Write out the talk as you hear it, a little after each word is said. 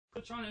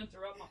Quit trying to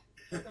interrupt my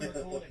fucking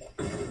recording.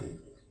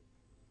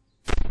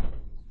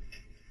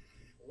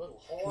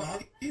 Little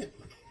whore.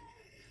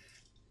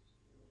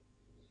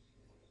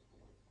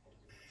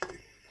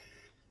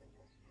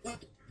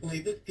 What? Play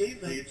this game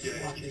like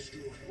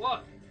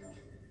What?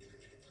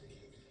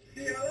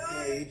 Yeah,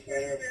 you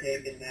better have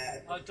taken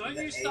that. Don't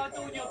you start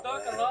doing your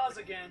Burka Lars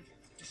again.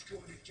 destroy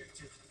the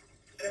objective.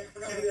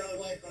 Everybody else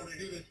like on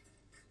do this.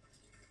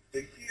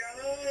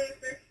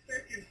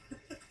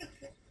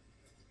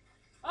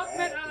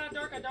 Ahmed ala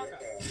Durka Durka.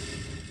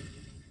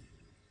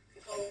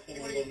 Oh,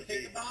 you want to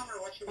take the bomb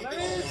or what should we do?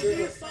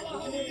 Please,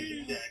 Salah.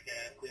 You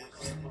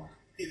jackasses.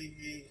 Kidding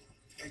me.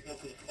 Can't go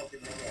to the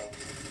fucking road.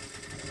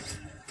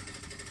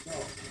 No,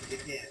 you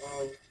can't.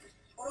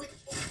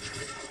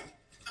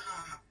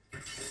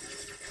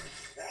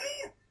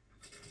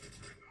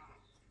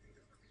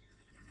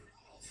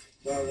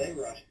 Well, they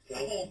rushed. So.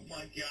 Oh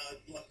my god,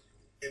 what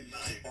a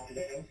knife.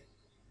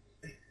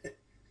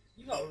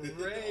 You got Oh,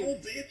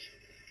 raped. bitch.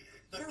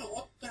 I don't know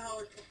what the hell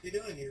we're supposed to be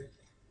doing here.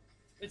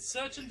 It's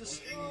search and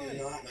destroy.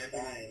 You're not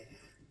dying.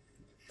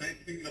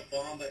 Planting the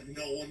bomb that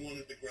no one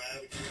wanted to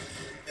grab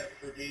except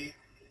for me.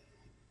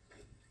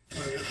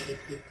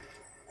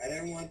 I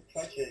didn't want to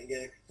touch it and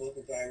get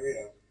explosive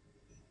diarrhea.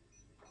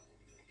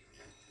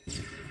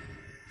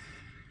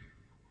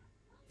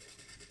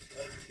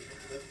 That's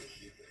what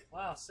she said.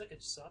 Wow,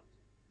 Sickage sucked.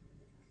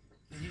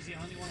 And he's the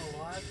only one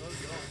alive? Oh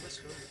god, let's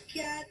go.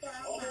 Get the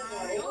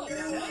God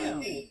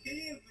damn. He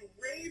is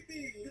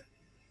raping.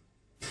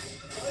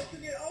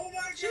 Touching it. Oh my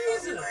god.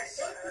 Jesus.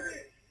 Touching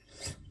it.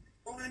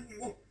 One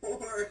more.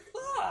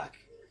 Fuck!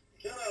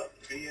 Shut up,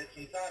 bitch.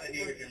 I'm tired of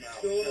hearing your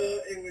mouth. So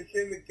it was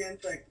him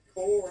against like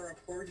Thor.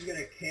 Of course, he's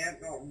gonna camp.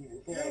 No,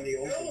 go on the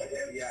open.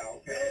 Yeah,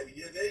 okay.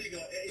 Yeah, there you go.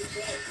 Hey,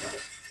 go.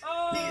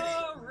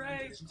 Oh,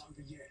 raped! It's not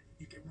over yet.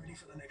 You get ready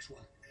for the next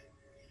one.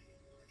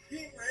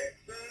 Get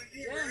raped, son.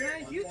 Get Yeah, raped.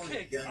 man, you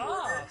kicked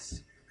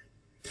ass.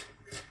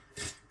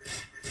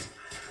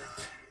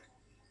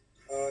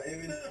 It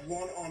was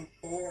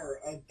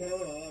 1-on-4.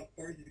 Duh. Of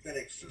course, he's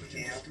gonna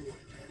camp.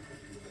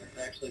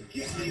 Actually,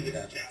 just leave it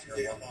at that.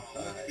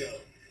 Let's go.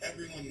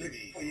 Everyone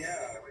leave. Oh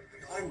yeah,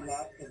 I'm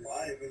last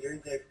alive, and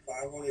there's like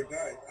 5 other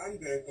guys. I'm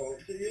gonna go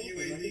to the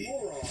open like a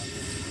moron.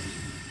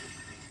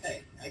 Hey,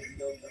 I can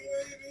go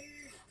somewhere.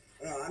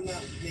 No, I'm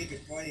not making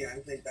fun of you.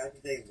 I'm saying that's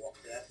the thing. Well,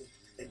 that's the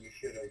thing you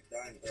should have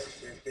done, but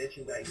you're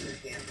bitching that you're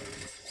camping.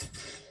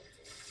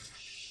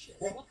 Shit,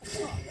 what the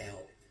fuck?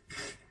 Hell.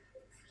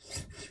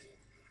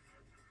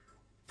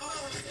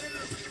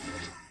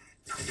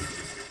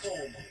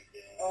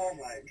 Oh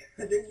my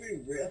god, did we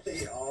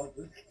really all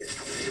just get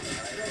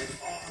That's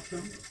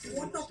awesome.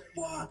 What the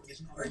fuck?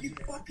 Are you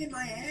fucking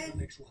my head?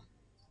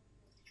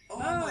 Oh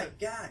No. my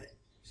god.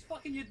 He's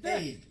fucking your dick.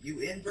 Hey,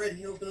 you inbred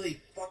hillbilly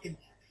fucking...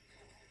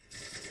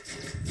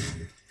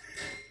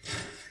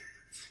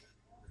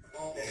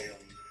 Oh,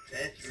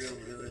 that's real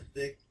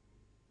realistic.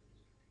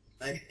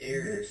 Nice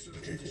air.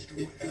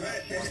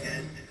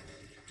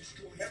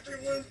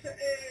 Everyone to A!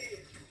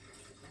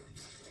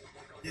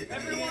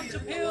 Everyone to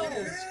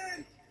pills!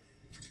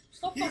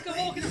 Stop fucking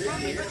walking in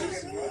front of me,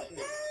 bitches!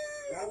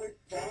 Now we're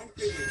spawn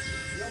killers.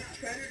 No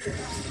predator.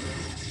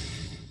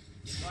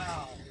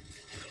 Wow.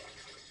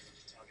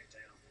 Target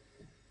down.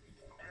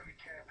 Enemy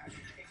care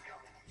package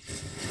incoming.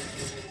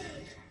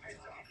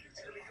 Heads up.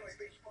 Enemy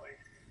UAV spotted.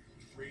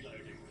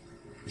 Reloading.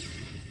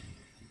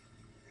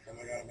 Oh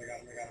my god, oh my god,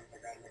 oh my god,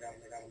 oh my god,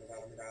 oh my god, oh my god,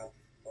 oh my god,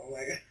 oh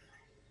my god.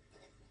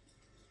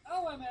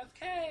 Oh my god.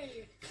 OMFK!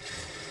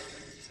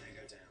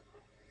 Tango down.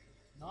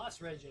 Nice,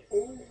 Reggie.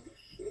 Oh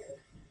shit.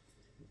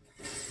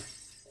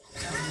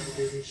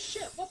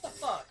 Shit, what the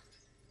fuck?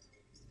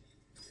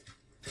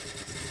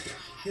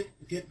 Shit,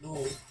 getting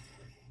old.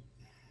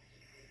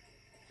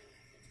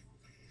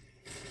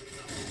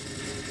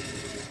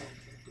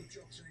 Good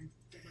job, team.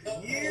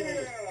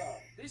 Yeah!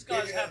 These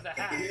guys have the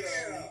hats.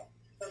 Yeah!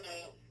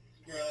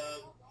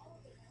 Scrub.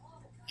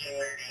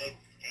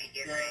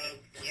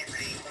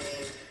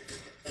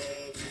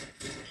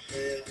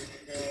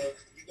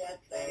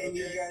 And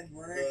you guys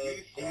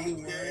weren't, and you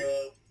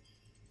weren't,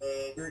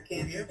 you're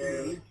camping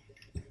food.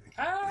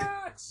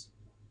 Hacks!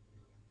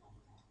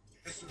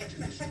 Defend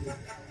the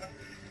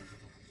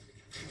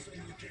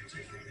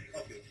objective.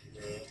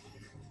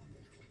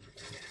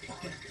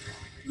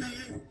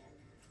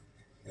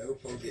 No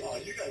focus. Oh,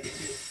 you gotta get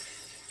here.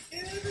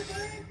 In the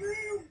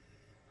bathroom!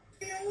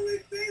 The only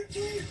safe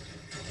place!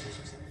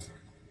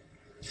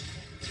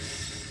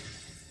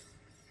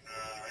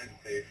 I'm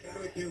safe.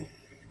 What do?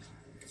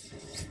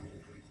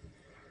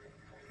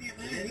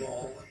 It's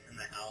all in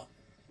the house.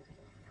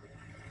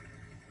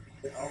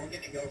 Oh, we're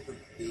gonna go for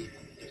speed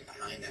just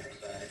behind our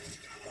side.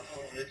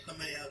 Oh, there's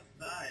somebody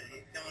outside.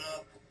 He's coming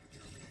up.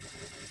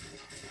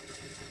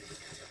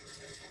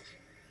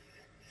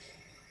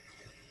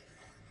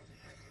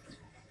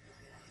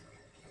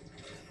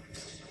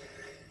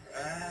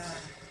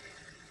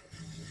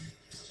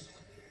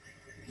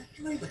 Just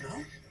leave the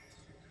house.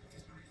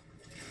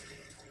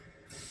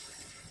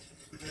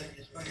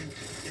 Just fucking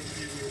get to...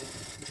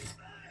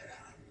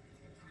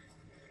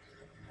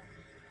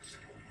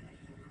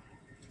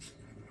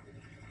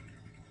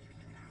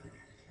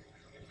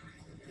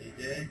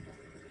 at?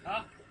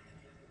 Huh?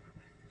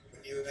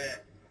 Where you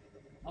at?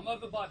 I'm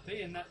over by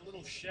B in that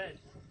little shed.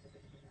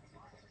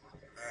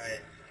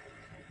 Alright.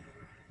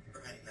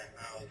 Behind that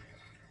house.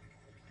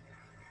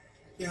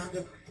 Yeah, I'll go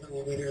a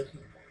little bit here.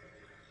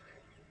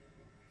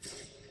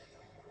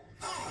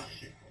 Oh,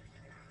 shit.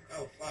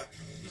 Oh, fuck.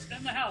 He's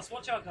in the house.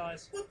 Watch out,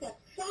 guys. What the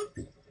fuck?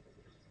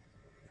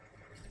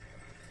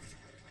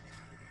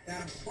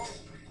 Damn, fuck.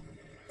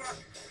 Fuck.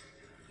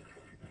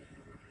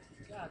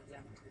 God damn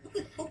it. What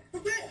the fuck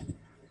was that?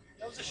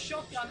 There was a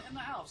shotgun in the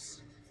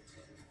house.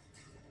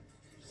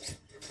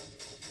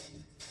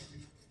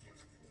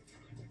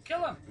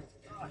 Kill him!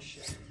 Oh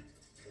shit.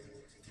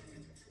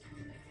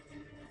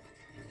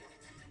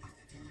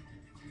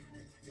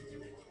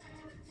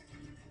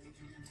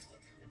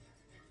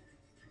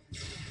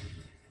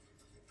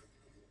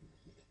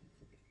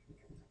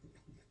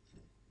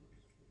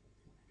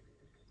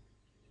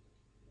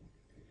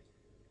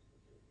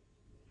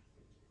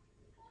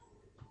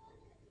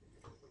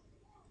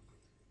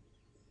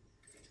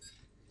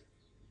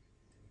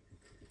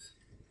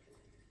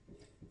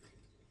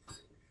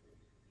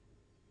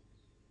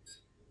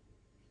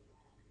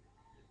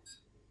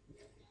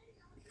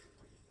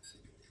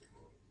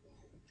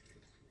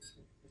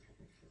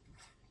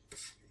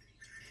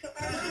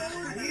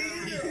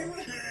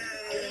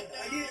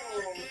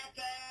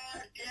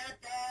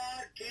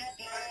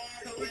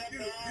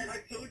 I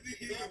told you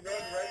he would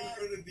run right in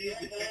front of me.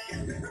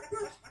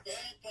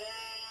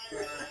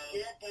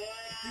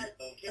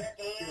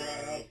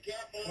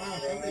 Wow,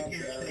 somebody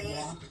can't take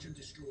Locked and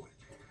destroyed.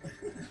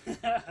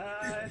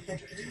 The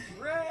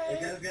Ray!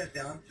 guy's got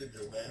Down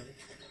syndrome, man.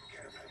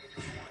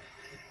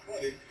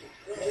 What is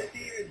he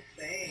even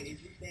saying? Is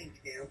he saying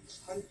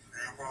tampon?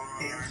 Tampon.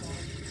 I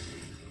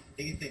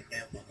think he's saying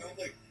tampon. Sounds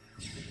like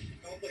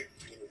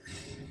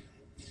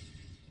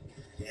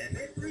yeah,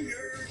 they're for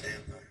your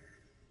tampon.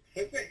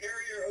 Put the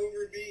Harrier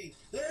over B.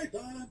 There,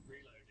 done.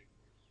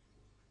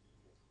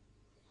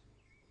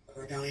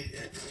 Origami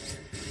shit.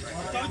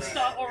 Don't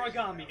start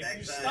origami. If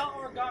you start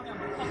origami, I'm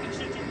gonna fucking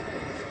shoot you in the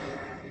face.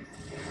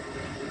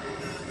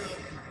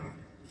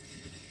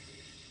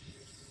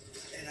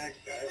 And I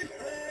got it.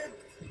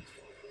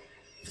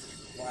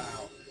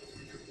 Wow.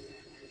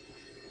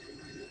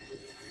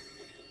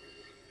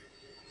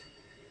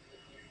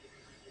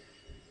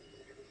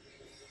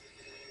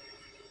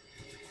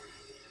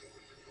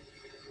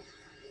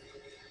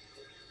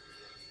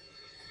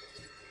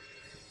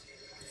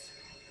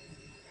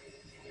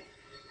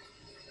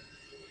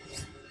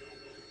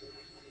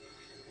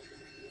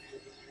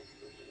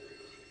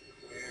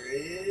 Where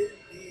is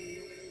he?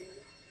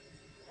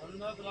 I don't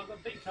know, but I've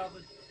got B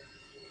covered.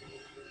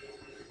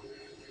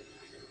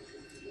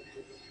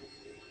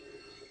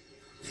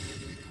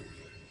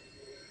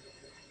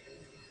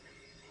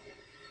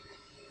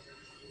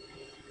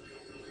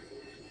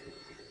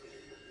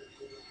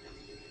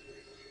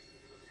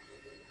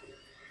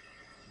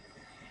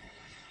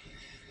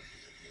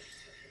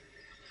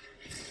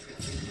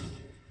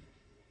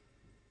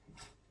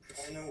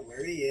 I know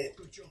where he is.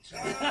 Good job, sir.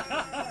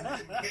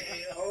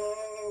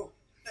 Oh,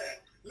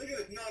 look at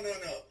this. No.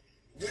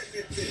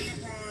 Witness this.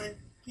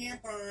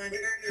 Tampon.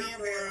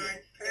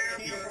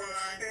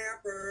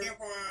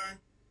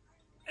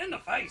 In the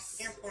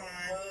face!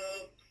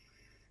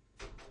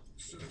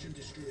 Search and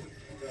destroy.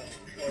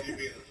 No, you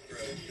being a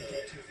scrub.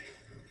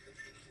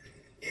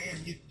 And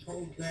you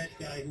told that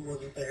guy who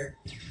wasn't there.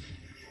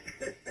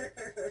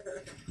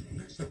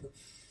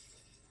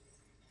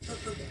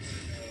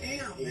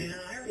 Damn, man,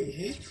 I already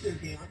hate this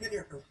game. I've been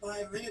here for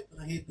 5 minutes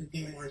and I hate this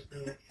game worse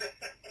now.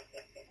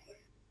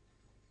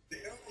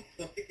 Damn,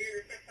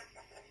 here.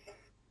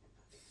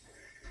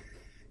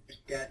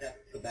 Yeah,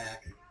 that's the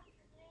back.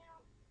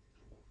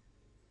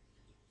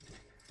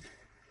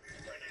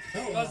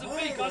 Oh, Guys are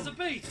B, guys are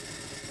B!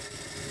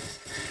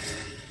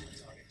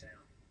 Target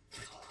down.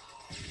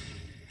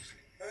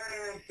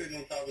 I'm sitting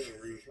on top of the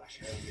roof.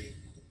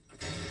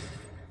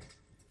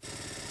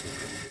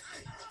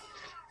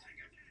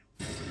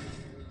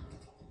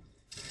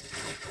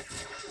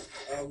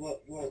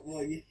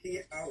 Well, you see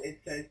how it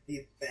says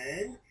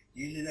defend?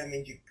 Usually that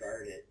means you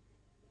guard it.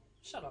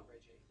 Shut up, Ray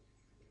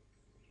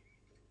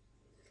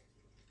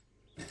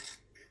J.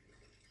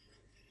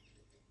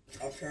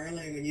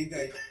 Apparently when you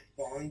guys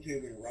spawn to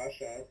in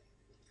Russia,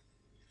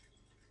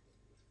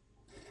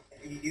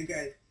 you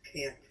guys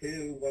camp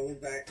too. What was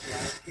that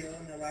last kill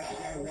in the last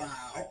round?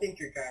 Wow. I think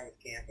your guy was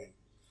camping.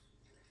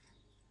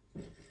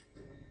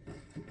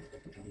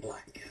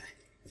 Black guy.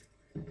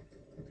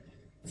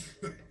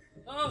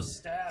 Oh,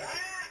 stab.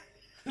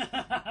 I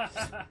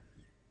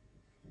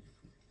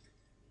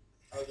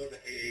was on the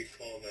AA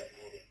calling that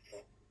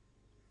motherfucker.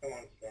 Come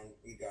on, son.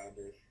 You got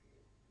this.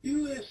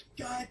 You this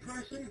guy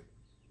person?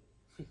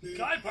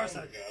 Guy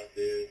person! Got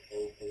this,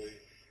 hopefully.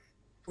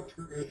 What's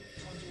good?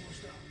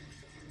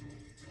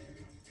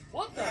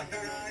 What the?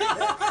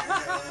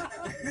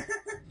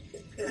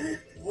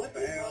 What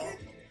the hell?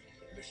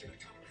 Mission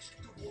accomplished.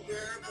 Good work.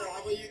 There,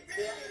 probably you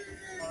get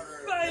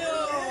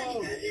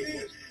Fail!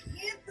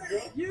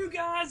 You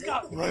guys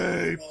got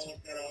raped!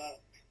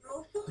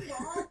 Oh, the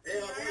fuck,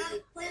 man?